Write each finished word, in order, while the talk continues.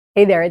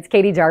Hey there, it's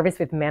Katie Jarvis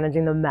with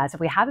Managing the Mess. If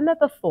we haven't met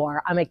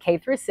before, I'm a K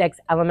through 6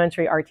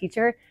 elementary art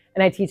teacher,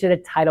 and I teach at a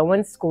Title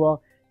I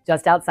school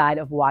just outside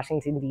of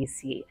Washington,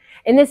 D.C.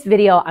 In this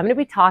video, I'm going to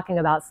be talking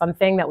about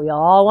something that we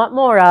all want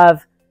more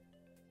of: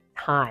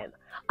 time.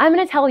 I'm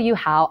going to tell you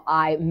how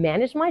I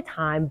manage my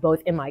time,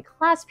 both in my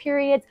class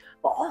periods,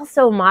 but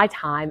also my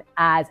time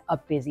as a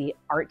busy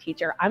art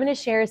teacher. I'm going to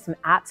share some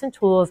apps and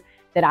tools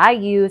that I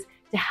use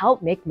to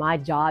help make my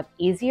job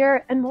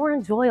easier and more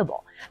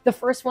enjoyable. The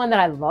first one that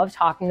I love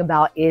talking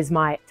about is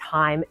my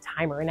time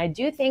timer. And I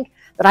do think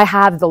that I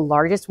have the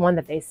largest one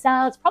that they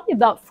sell. It's probably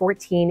about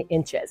 14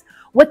 inches.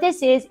 What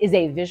this is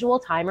a visual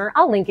timer.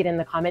 I'll link it in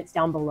the comments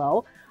down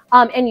below.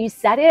 And you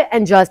set it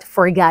and just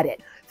forget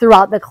it.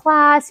 Throughout the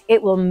class,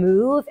 it will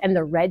move and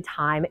the red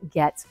time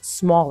gets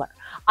smaller.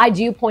 I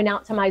do point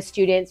out to my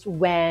students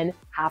when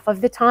half of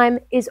the time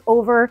is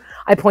over.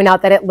 I point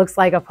out that it looks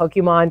like a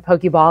Pokemon,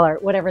 Pokeball, or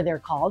whatever they're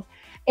called.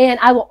 And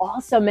I will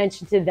also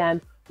mention to them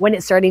when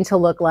it's starting to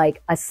look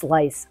like a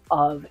slice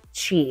of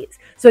cheese,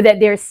 so that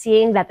they're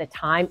seeing that the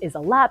time is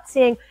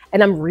elapsing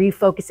and I'm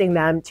refocusing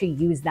them to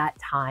use that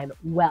time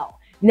well.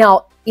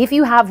 Now, if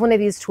you have one of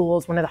these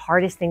tools, one of the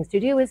hardest things to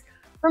do is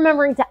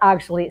remembering to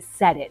actually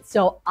set it.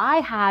 So I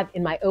have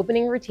in my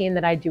opening routine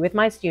that I do with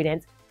my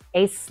students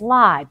a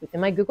slide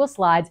within my Google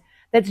Slides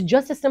that's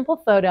just a simple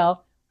photo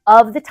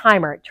of the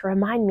timer to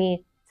remind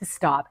me to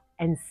stop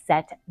and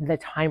set the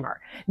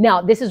timer.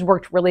 Now, this has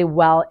worked really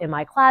well in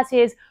my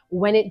classes.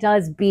 When it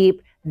does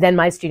beep, then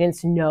my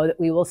students know that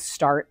we will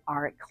start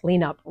our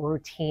cleanup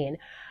routine.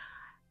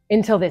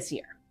 Until this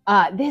year.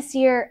 This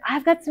year,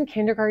 I've got some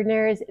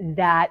kindergartners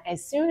that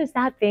as soon as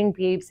that thing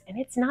beeps, and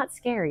it's not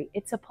scary,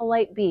 it's a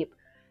polite beep,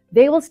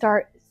 they will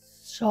start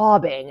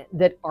sobbing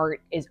that art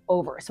is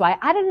over. So I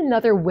added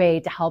another way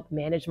to help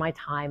manage my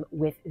time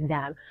with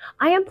them.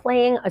 I am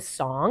playing a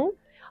song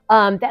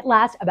that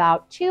lasts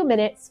about 2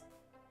 minutes,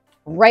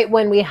 right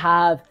when we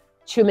have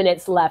 2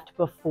 minutes left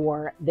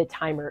before the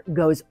timer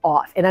goes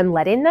off. And I'm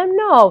letting them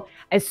know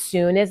as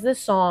soon as the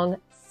song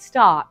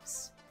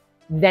stops,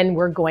 then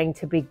we're going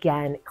to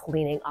begin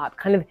cleaning up,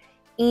 kind of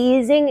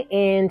easing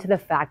into the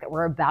fact that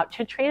we're about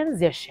to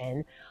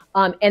transition,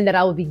 and that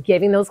I will be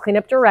giving those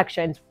cleanup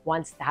directions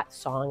once that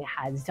song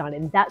has done.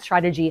 And that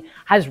strategy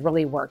has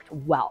really worked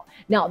well.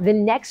 Now, the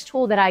next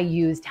tool that I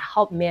use to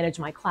help manage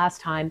my class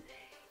time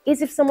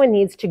is if someone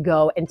needs to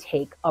go and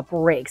take a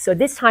break. So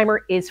this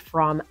timer is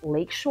from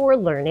Lakeshore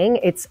Learning.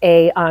 It's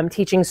a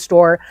teaching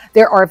store.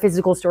 There are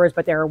physical stores,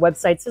 but there are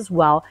websites as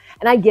well.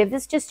 And I give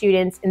this to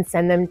students and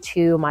send them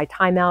to my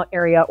timeout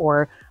area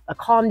or a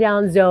calm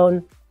down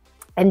zone.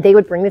 And they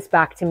would bring this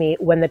back to me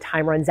when the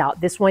time runs out.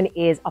 This one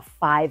is a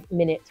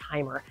 5-minute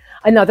timer.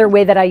 Another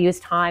way that I use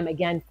time,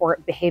 again, for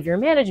behavior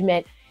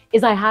management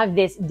is I have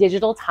this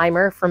digital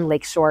timer from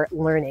Lakeshore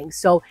Learning.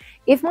 So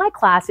if my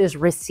classes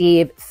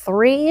receive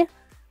 3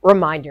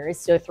 reminders,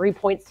 so 3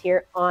 points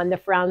here on the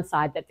frown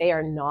side that they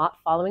are not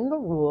following the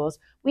rules,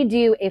 we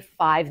do a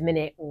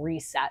 5-minute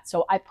reset.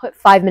 So I put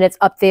 5 minutes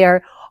up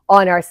there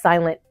on our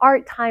silent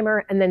art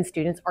timer, and then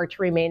students are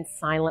to remain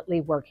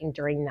silently working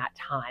during that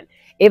time.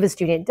 If a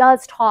student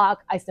does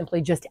talk, I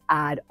simply just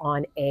add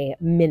on a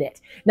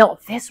minute. Now,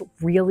 this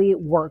really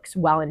works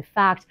well. In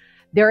fact,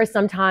 there are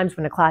some times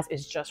when a class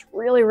is just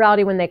really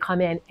rowdy when they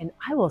come in, and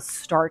I will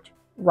start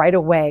right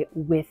away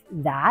with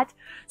that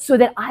so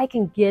that I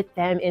can get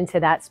them into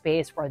that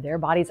space where their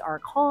bodies are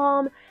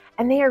calm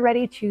and they are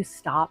ready to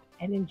stop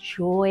and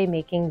enjoy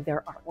making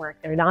their artwork.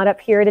 They're not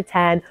up here at a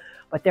 10,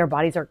 but their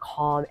bodies are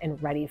calm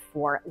and ready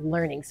for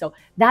learning. So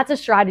that's a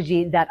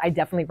strategy that I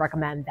definitely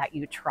recommend that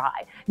you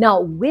try.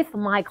 Now, with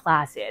my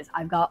classes,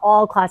 I've got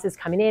all classes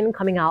coming in,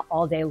 coming out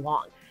all day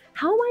long.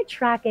 How am I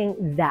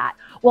tracking that?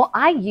 Well,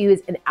 I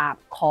use an app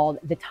called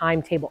the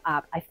Timetable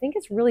app. I think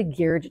it's really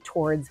geared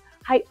towards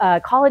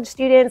college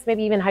students,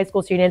 maybe even high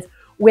school students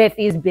with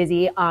these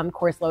busy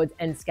course loads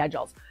and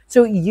schedules.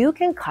 So you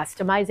can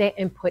customize it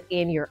and put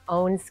in your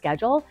own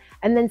schedule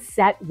and then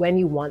set when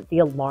you want the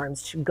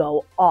alarms to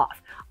go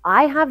off.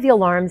 I have the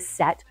alarms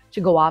set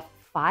to go off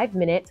 5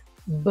 minutes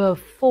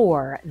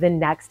before the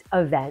next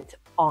event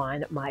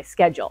on my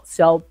schedule.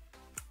 So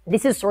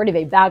this is sort of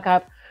a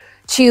backup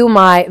to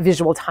my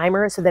visual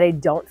timer so that I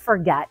don't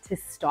forget to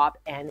stop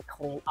and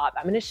clean up.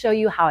 I'm going to show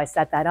you how I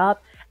set that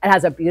up. It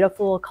has a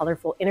beautiful,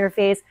 colorful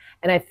interface,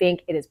 and I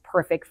think it is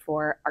perfect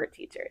for art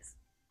teachers.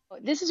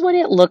 This is what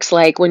it looks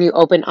like when you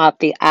open up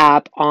the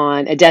app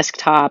on a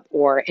desktop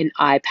or an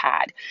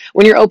iPad.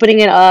 When you're opening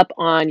it up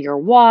on your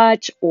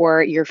watch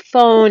or your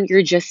phone,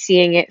 you're just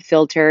seeing it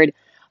filtered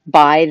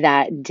by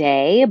that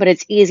day, but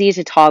it's easy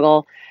to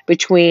toggle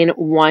between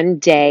one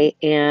day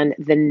and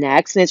the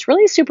next. And it's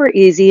really super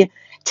easy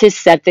to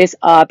set this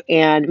up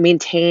and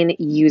maintain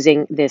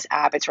using this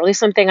app. It's really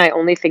something I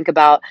only think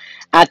about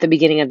at the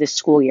beginning of the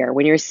school year.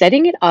 When you're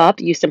setting it up,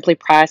 you simply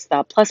press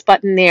the plus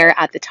button there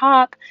at the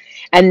top,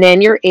 and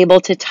then you're able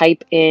to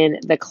type in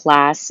the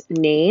class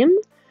name.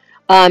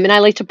 And I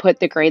like to put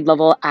the grade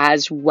level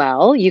as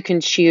well. You can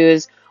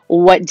choose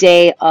what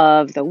day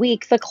of the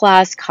week the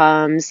class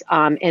comes,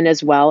 and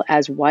as well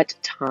as what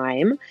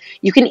time.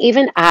 You can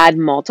even add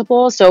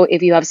multiple. So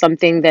if you have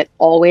something that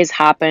always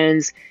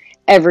happens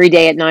every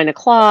day at 9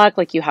 o'clock,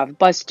 like you have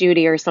bus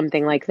duty or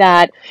something like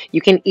that,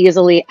 you can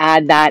easily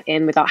add that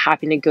in without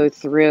having to go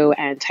through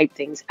and type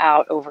things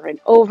out over and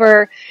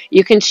over.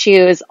 You can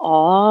choose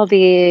all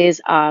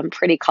these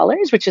pretty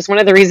colors, which is one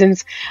of the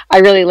reasons I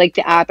really like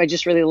the app. I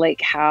just really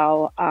like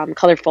how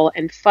colorful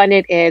and fun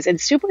it is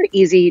and super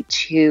easy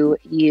to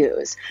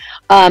use.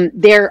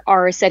 There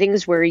are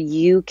settings where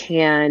you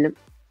can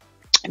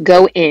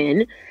go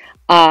in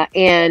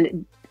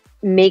and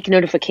make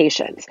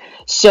notifications.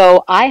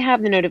 So I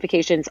have the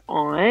notifications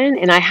on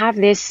and I have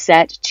this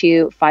set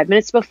to 5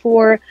 minutes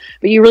before,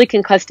 but you really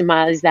can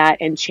customize that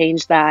and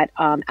change that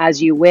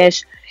as you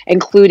wish,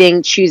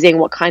 including choosing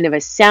what kind of a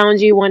sound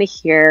you want to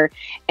hear.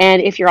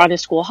 And if you're on a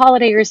school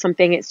holiday or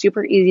something, it's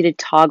super easy to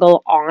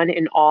toggle on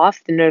and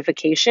off the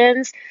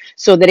notifications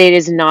so that it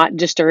is not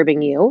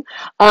disturbing you.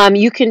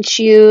 You can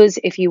choose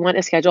if you want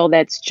a schedule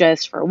that's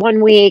just for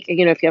 1 week,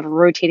 if you have a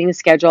rotating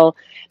schedule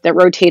that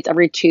rotates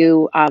every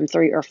 2,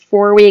 3, or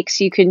 4 weeks,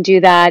 you can do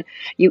that.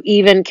 You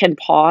even can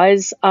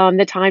pause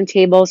the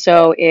timetable.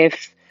 So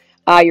if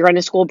you're on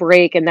a school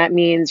break and that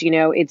means,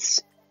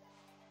 it's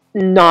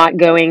not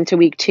going to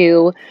week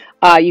 2,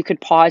 you could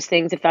pause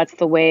things if that's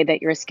the way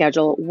that your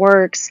schedule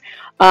works.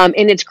 And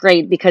it's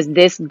great because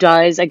this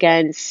does,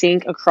 again,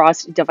 sync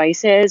across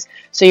devices.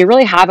 So you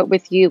really have it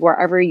with you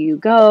wherever you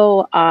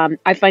go.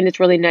 I find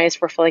it's really nice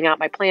for filling out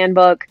my plan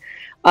book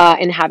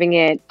and having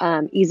it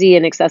easy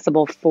and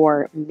accessible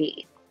for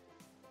me.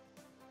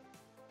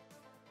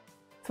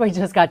 So I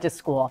just got to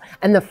school,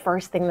 and the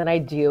first thing that I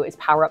do is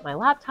power up my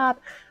laptop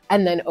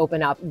and then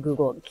open up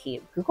Google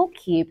Keep. Google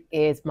Keep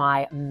is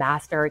my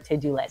master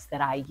to-do list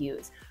that I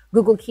use.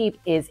 Google Keep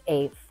is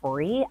a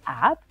free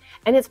app,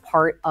 and it's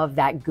part of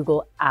that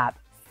Google app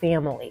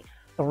family.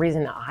 The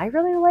reason I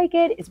really like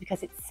it is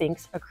because it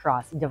syncs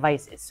across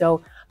devices.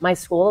 So my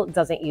school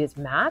doesn't use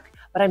Mac,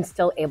 but I'm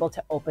still able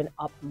to open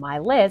up my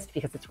list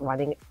because it's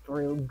running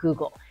through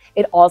Google.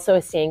 It also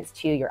syncs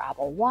to your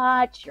Apple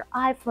Watch, your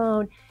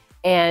iPhone,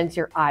 and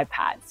your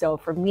iPad. So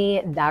for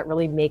me, that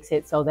really makes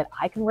it so that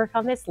I can work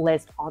on this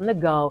list on the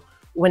go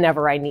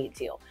whenever I need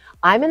to.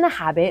 I'm in the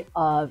habit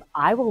of,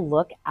 I will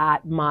look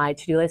at my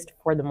to-do list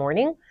for the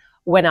morning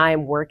when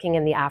I'm working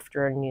in the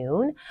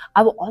afternoon.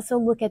 I will also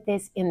look at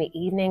this in the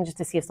evening just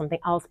to see if something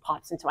else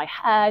pops into my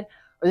head,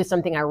 or there's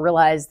something I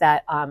realize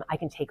that I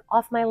can take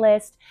off my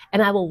list,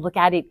 and I will look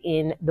at it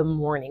in the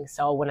morning.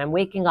 So when I'm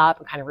waking up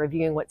and kind of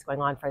reviewing what's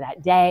going on for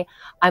that day,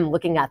 I'm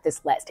looking at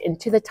this list. And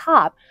to the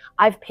top,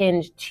 I've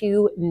pinned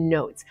 2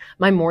 notes,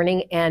 my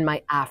morning and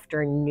my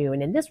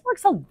afternoon. And this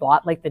works a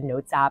lot like the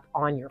Notes app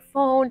on your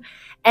phone,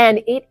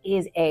 and it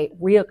is a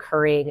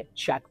reoccurring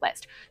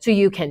checklist. So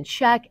you can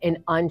check and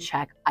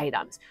uncheck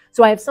items.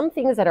 So I have some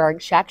things that are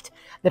checked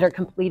that are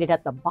completed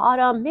at the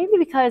bottom, maybe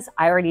because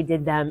I already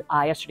did them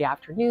yesterday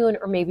afternoon,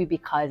 or maybe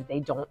because they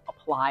don't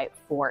apply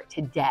for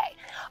today.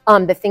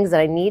 The things that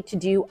I need to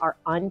do are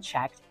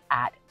unchecked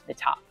at the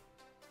top.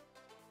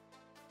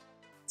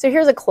 So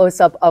here's a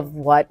close-up of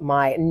what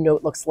my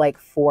note looks like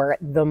for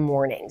the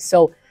morning.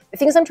 So the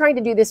things I'm trying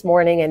to do this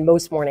morning and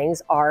most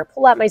mornings are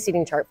pull out my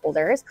seating chart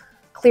folders,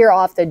 clear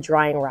off the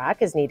drying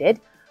rack as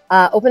needed,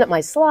 open up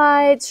my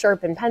slides,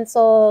 sharpen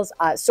pencils,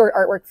 sort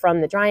artwork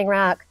from the drying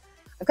rack.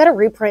 I've got to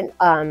reprint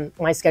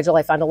my schedule.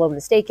 I found a little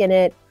mistake in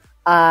it.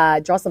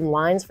 Draw some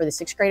lines for the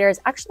 6th graders.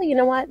 Actually, you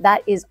know what?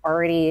 That is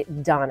already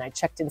done. I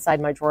checked inside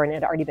my drawer and it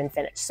had already been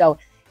finished. So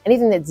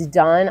anything that's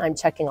done, I'm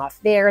checking off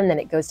there, and then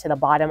it goes to the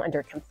bottom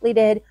under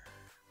completed.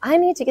 I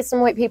need to get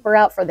some white paper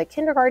out for the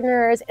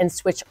kindergartners and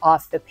switch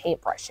off the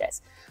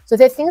paintbrushes. So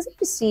the things that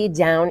you see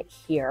down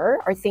here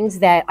are things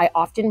that I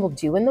often will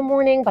do in the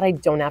morning, but I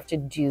don't have to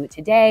do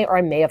today, or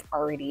I may have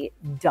already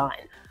done.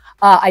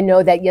 I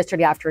know that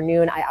yesterday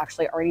afternoon, I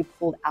actually already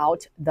pulled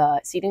out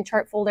the seating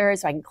chart folder,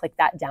 so I can click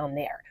that down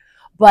there.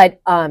 But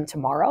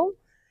tomorrow,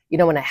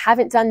 when I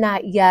haven't done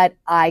that yet,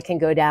 I can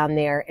go down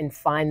there and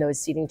find those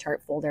seating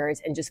chart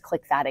folders and just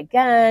click that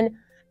again,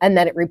 and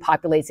then it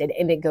repopulates it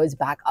and it goes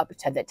back up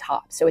to the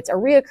top. So it's a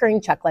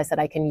reoccurring checklist that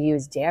I can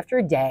use day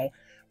after day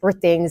for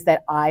things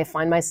that I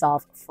find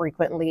myself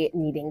frequently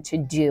needing to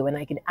do. And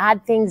I can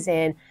add things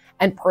in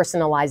and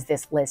personalize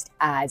this list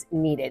as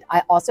needed.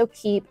 I also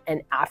keep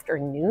an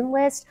afternoon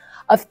list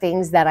of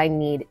things that I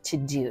need to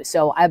do.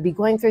 So I'll be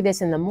going through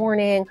this in the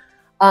morning.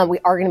 We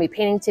are going to be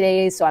painting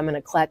today, so I'm going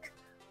to click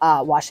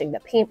washing the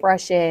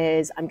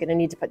paintbrushes. I'm going to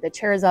need to put the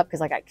chairs up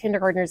because I got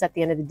kindergartners at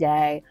the end of the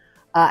day.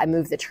 I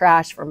moved the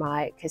trash for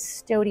my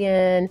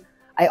custodian.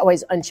 I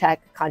always uncheck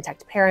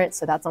contact parents,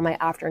 so that's on my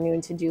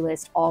afternoon to-do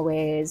list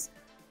always.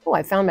 Oh,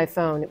 I found my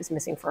phone. It was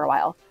missing for a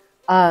while.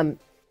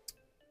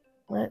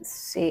 Let's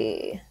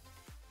see.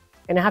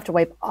 I'm gonna have to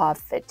wipe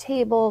off the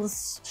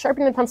tables,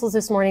 sharpen the pencils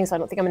this morning, so I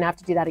don't think I'm gonna have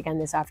to do that again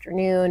this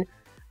afternoon.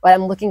 But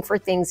I'm looking for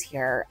things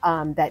here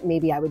that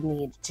maybe I would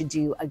need to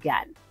do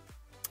again.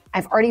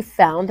 I've already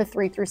found the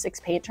 3 through 6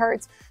 paint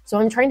charts, so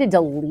I'm trying to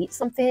delete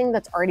something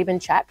that's already been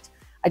checked.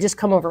 I just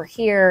come over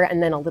here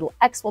and then a little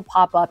X will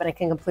pop up and I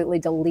can completely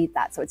delete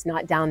that. So it's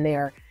not down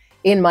there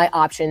in my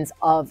options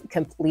of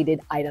completed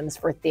items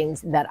for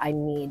things that I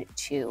need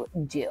to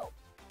do.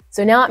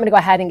 So now I'm going to go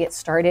ahead and get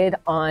started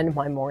on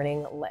my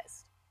morning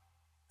list.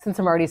 Since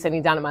I'm already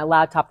sitting down at my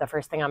laptop, the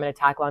first thing I'm going to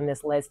tackle on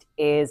this list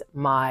is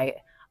my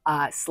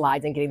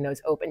slides and getting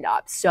those opened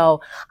up.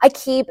 So I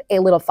keep a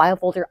little file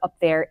folder up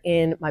there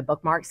in my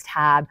bookmarks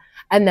tab,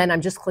 and then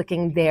I'm just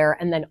clicking there,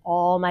 and then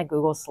all my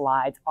Google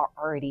Slides are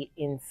already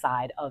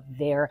inside of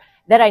there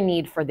that I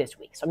need for this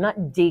week. So I'm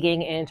not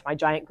digging into my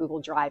giant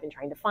Google Drive and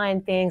trying to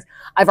find things.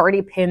 I've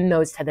already pinned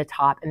those to the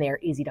top and they are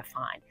easy to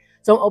find.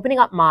 So I'm opening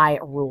up my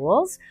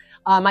rules.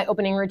 My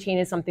opening routine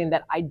is something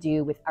that I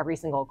do with every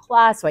single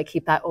class, so I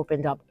keep that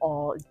opened up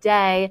all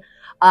day.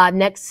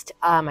 Next,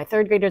 my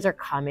third graders are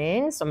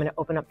coming, so I'm going to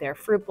open up their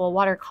fruit bowl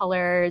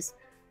watercolors.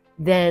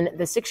 Then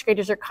the sixth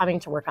graders are coming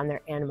to work on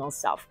their animal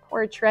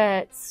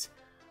self-portraits.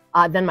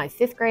 Then my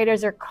fifth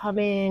graders are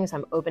coming, so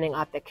I'm opening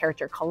up the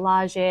character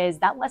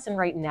collages. That lesson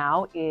right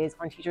now is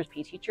on Teachers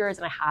Pay Teachers,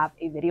 and I have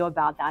a video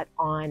about that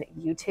on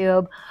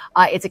YouTube.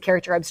 It's a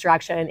character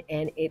abstraction,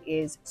 and it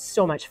is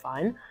so much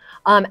fun.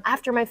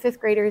 After my fifth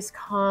graders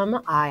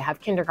come, I have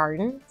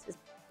kindergarten.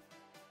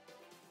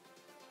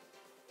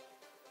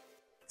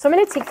 So I'm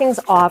going to take things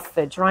off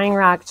the drying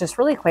rack just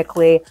really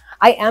quickly.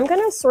 I am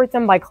going to sort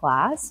them by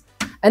class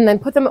and then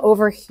put them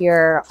over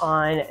here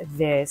on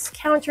this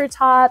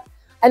countertop.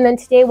 And then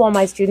today, while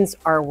my students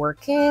are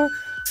working,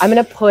 I'm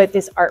going to put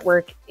this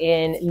artwork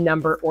in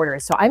number order.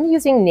 So I'm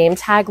using name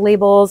tag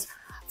labels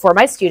for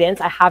my students.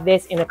 I have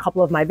this in a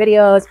couple of my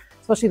videos,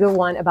 especially the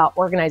one about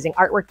organizing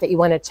artwork that you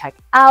want to check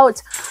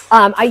out.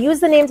 I use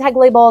the name tag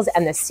labels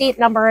and the seat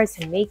numbers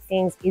to make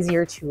things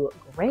easier to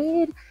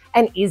grade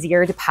and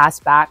easier to pass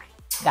back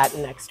that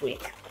next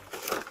week.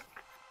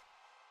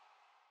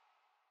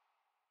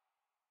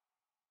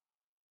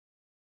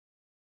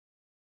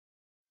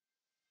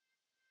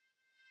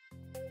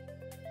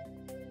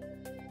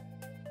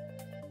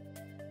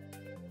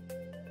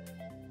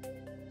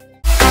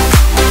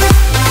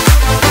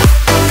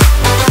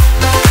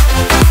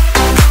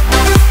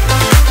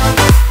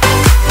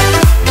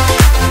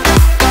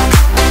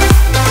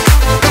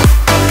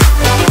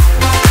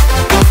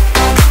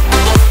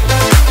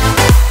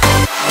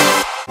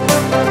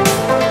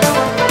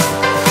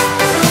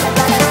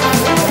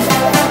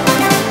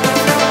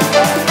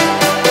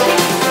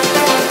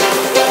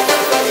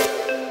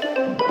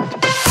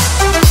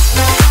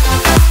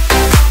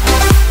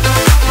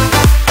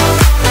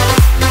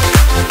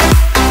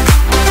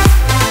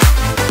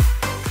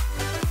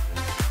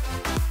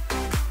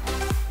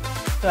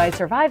 So I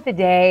survived the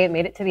day,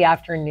 made it to the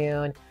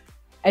afternoon,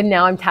 and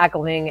now I'm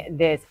tackling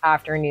this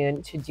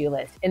afternoon to-do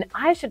list. And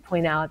I should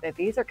point out that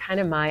these are kind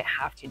of my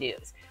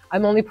have-to-dos.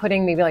 I'm only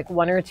putting maybe like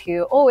one or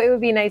two, oh, it would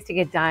be nice to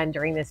get done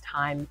during this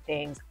time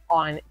things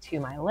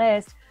onto my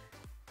list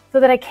so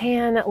that I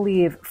can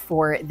leave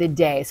for the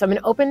day. So I'm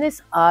going to open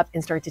this up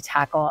and start to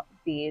tackle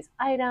these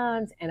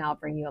items, and I'll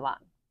bring you along.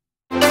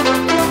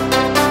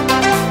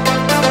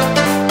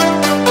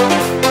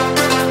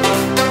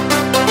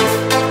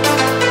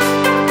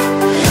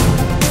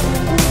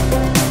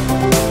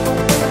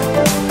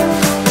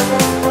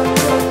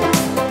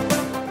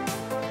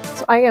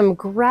 I am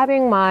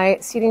grabbing my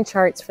seating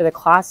charts for the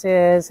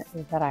classes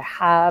that I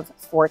have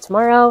for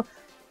tomorrow.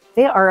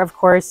 They are, of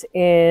course,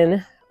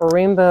 in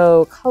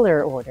rainbow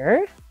color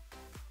order.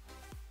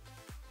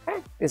 Okay,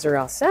 these are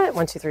all set.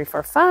 1, 2, 3,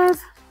 4,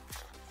 5.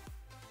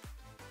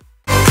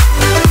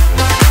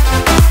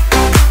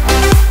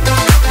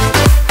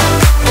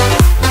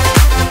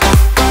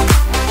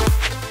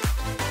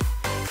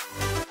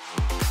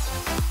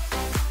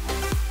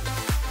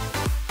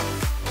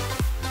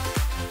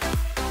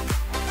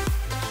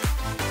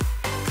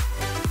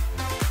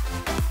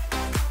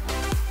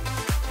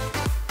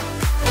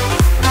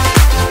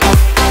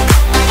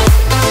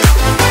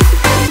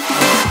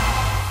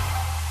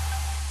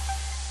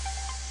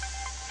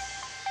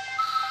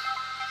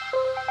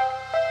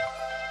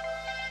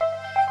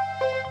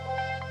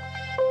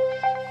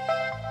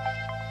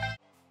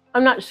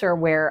 I'm not sure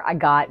where I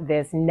got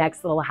this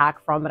next little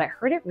hack from, but I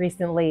heard it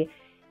recently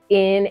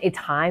in a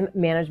time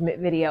management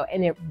video,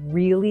 and it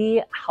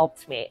really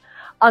helped me.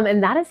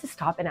 And that is to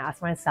stop and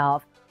ask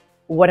myself,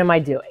 what am I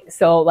doing?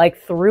 So like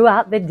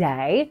throughout the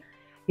day,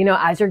 you know,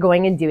 as you're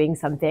going and doing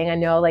something, I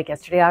know like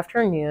yesterday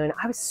afternoon,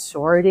 I was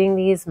sorting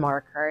these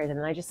markers and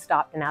then I just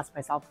stopped and asked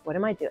myself, what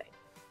am I doing?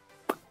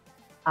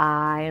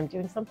 I am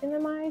doing something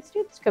that my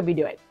students could be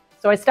doing.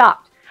 So I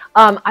stopped.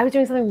 I was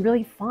doing something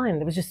really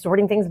fun. It was just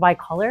sorting things by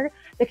color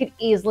that could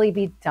easily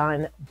be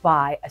done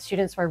by a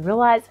student. So I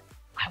realized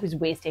I was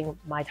wasting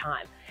my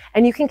time.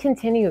 And you can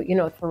continue, you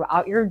know,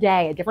 throughout your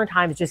day at different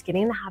times, just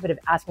getting in the habit of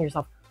asking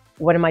yourself,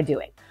 what am I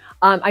doing?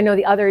 I know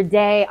the other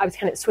day I was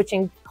kind of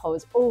switching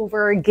clothes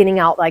over, getting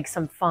out like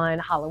some fun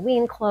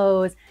Halloween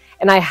clothes,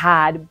 and I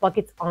had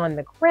buckets on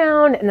the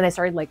ground, and then I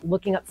started like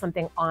looking up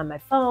something on my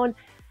phone.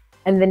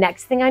 And the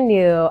next thing I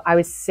knew, I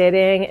was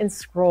sitting and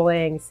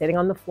scrolling, sitting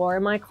on the floor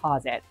in my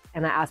closet.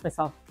 And I asked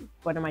myself,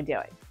 what am I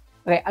doing?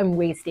 Okay, I'm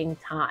wasting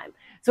time.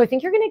 So I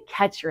think you're going to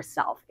catch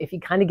yourself if you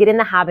kind of get in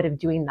the habit of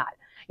doing that.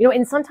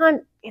 And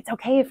sometimes it's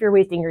okay if you're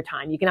wasting your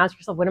time. You can ask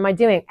yourself, what am I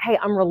doing? Hey,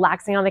 I'm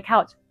relaxing on the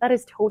couch. That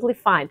is totally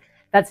fine.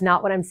 That's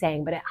not what I'm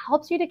saying, but it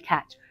helps you to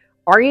catch.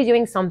 Are you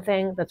doing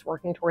something that's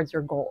working towards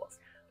your goals?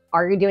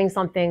 Are you doing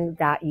something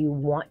that you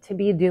want to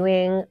be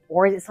doing?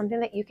 Or is it something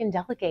that you can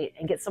delegate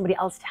and get somebody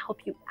else to help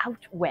you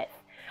out with?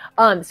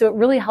 So it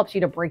really helps you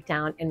to break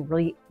down and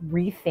really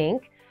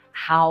rethink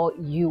how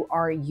you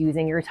are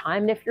using your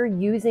time. And if you're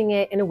using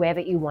it in a way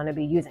that you want to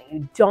be using,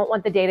 you don't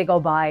want the day to go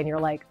by and you're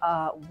like,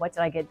 what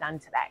did I get done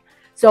today?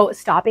 So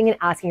stopping and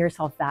asking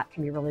yourself that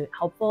can be really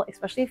helpful,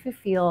 especially if you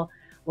feel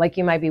like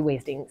you might be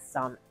wasting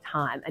some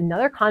time.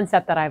 Another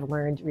concept that I've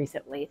learned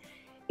recently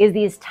is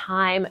these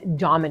time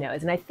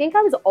dominoes. And I think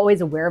I was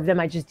always aware of them.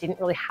 I just didn't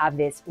really have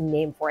this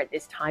name for it,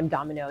 this time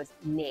dominoes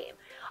name.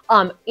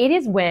 It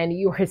is when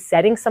you are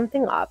setting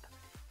something up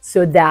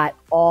so that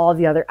all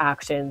the other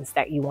actions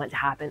that you want to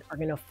happen are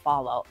going to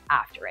follow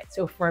after it.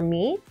 So for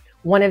me,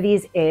 one of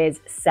these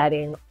is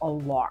setting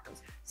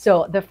alarms.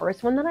 So the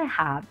first one that I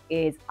have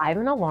is I have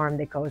an alarm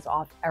that goes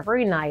off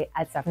every night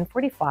at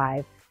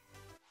 7:45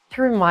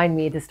 to remind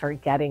me to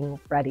start getting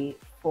ready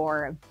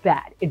for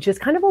bed. It just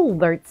kind of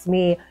alerts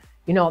me,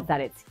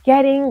 that it's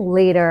getting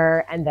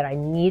later and that I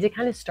need to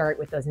kind of start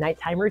with those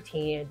nighttime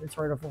routines and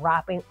sort of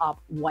wrapping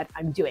up what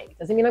I'm doing. It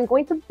doesn't mean I'm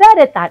going to bed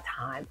at that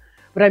time,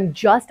 but I'm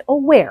just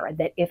aware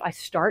that if I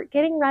start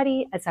getting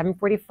ready at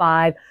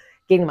 7:45,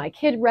 getting my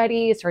kid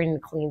ready, starting to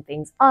clean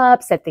things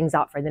up, set things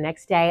out for the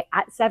next day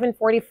at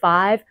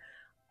 7:45,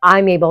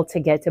 I'm able to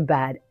get to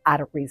bed at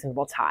a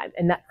reasonable time.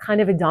 And that's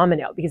kind of a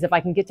domino, because if I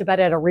can get to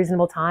bed at a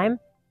reasonable time,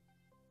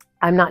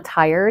 I'm not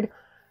tired,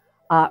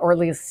 or at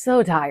least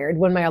so tired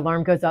when my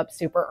alarm goes up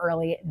super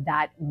early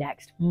that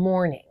next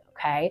morning.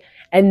 Okay.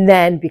 And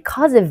then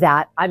because of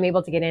that, I'm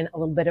able to get in a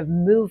little bit of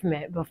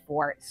movement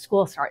before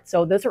school starts.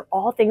 So those are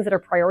all things that are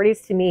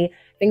priorities to me,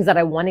 things that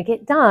I want to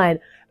get done,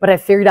 but I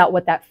figured out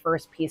what that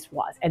first piece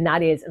was. And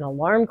that is an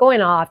alarm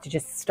going off to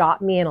just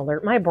stop me and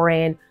alert my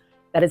brain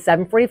that it's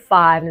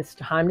 7:45 and it's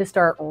time to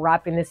start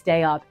wrapping this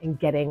day up and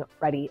getting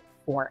ready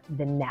for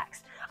the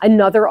next.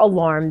 Another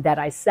alarm that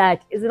I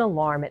set is an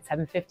alarm at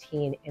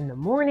 7:15 in the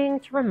morning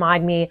to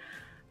remind me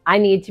I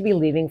need to be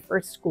leaving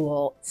for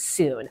school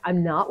soon.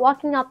 I'm not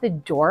walking out the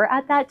door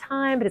at that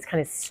time, but it's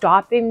kind of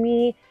stopping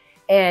me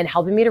and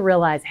helping me to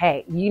realize,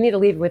 hey, you need to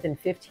leave within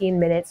 15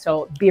 minutes.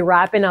 So be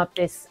wrapping up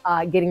this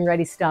getting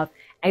ready stuff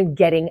and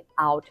getting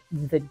out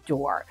the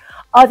door.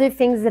 Other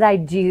things that I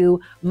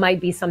do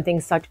might be something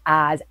such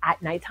as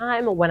at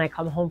nighttime when I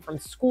come home from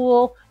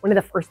school, one of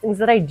the first things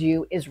that I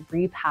do is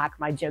repack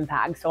my gym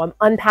bag. So I'm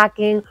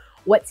unpacking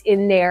what's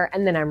in there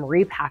and then I'm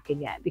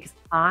repacking it, because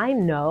I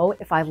know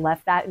if I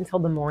left that until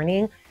the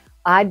morning,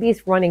 I'd be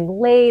running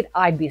late,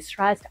 I'd be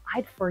stressed,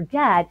 I'd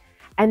forget.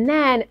 And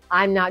then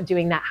I'm not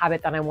doing that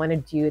habit that I want to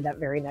do that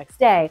very next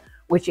day,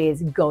 which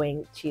is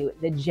going to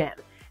the gym.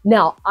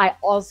 Now, I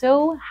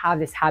also have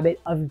this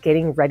habit of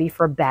getting ready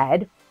for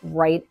bed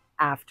right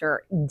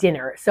after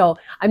dinner. So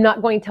I'm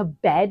not going to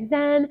bed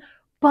then,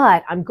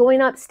 but I'm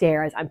going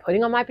upstairs, I'm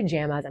putting on my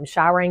pajamas, I'm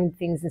showering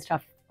things and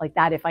stuff like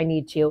that if I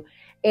need to,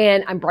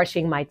 and I'm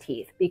brushing my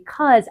teeth,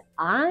 because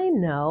I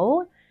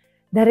know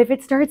that if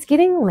it starts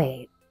getting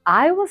late,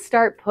 I will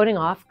start putting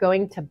off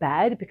going to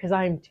bed because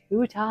I'm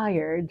too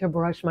tired to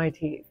brush my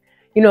teeth.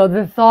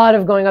 The thought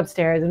of going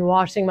upstairs and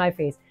washing my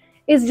face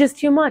is just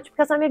too much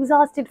because I'm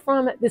exhausted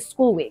from the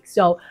school week.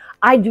 So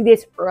I do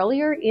this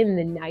earlier in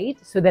the night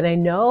so that I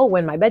know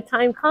when my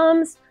bedtime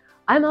comes,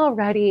 I'm all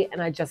ready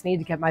and I just need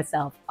to get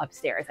myself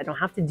upstairs. I don't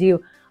have to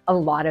do a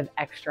lot of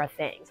extra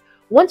things.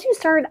 Once you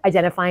start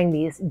identifying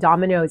these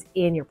dominoes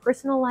in your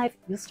personal life,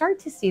 you'll start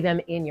to see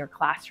them in your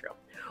classroom.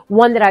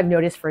 One that I've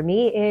noticed for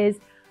me is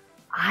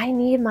I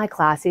need my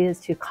classes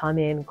to come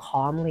in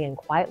calmly and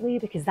quietly,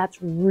 because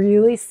that's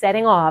really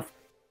setting off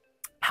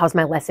how's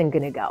my lesson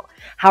going to go?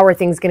 How are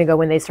things going to go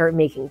when they start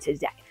making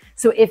today?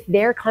 So if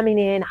they're coming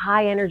in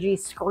high energy,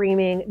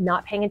 screaming,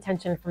 not paying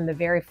attention from the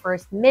very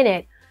first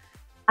minute,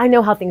 I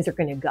know how things are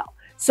going to go.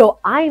 So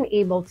I'm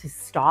able to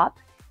stop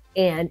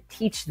and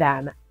teach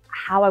them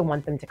how I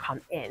want them to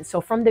come in.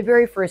 So from the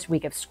very first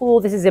week of school,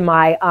 this is in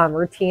my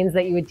routines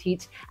that you would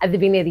teach at the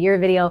beginning of the year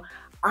video,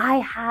 I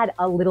had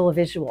a little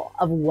visual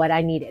of what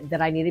I needed,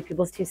 that I needed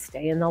people to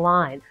stay in the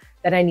line,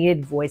 that I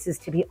needed voices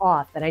to be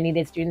off, that I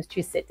needed students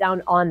to sit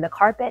down on the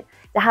carpet,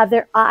 to have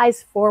their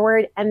eyes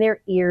forward and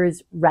their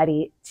ears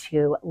ready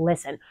to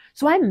listen.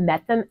 So I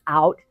met them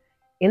out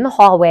in the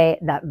hallway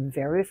that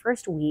very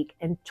first week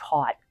and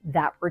taught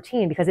that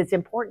routine, because it's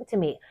important to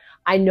me.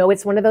 I know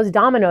it's one of those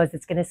dominoes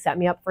that's going to set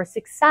me up for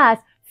success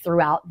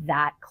throughout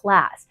that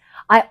class.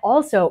 I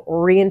also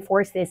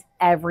reinforce this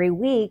every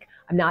week.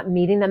 I'm not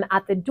meeting them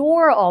at the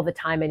door all the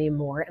time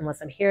anymore,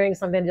 unless I'm hearing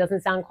something that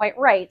doesn't sound quite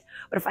right.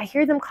 But if I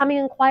hear them coming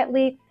in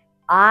quietly,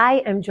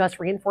 I am just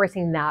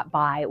reinforcing that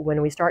by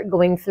when we start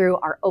going through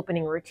our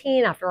opening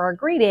routine after our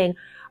greeting,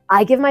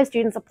 I give my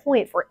students a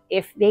point for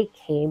if they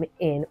came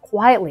in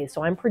quietly.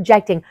 So I'm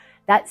projecting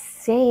that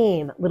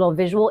same little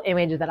visual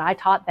image that I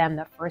taught them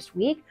the first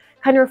week,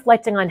 kind of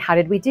reflecting on how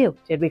did we do?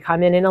 Did we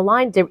come in a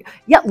line?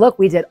 Yeah, look,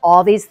 we did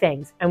all these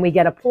things and we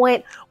get a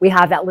point. We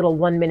have that little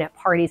 1-minute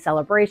party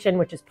celebration,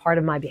 which is part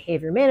of my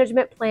behavior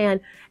management plan,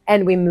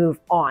 and we move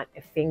on.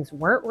 If things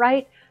weren't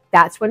right,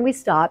 that's when we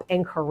stop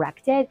and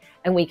correct it,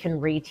 and we can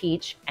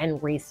reteach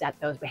and reset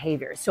those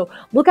behaviors. So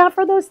look out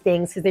for those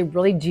things because they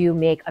really do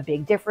make a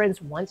big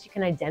difference once you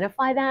can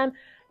identify them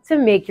to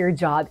make your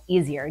job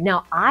easier.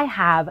 Now, I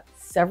have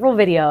several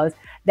videos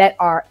that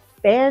are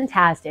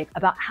fantastic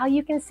about how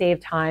you can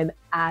save time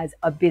as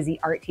a busy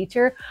art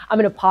teacher. I'm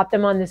going to pop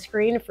them on the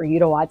screen for you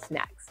to watch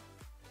next.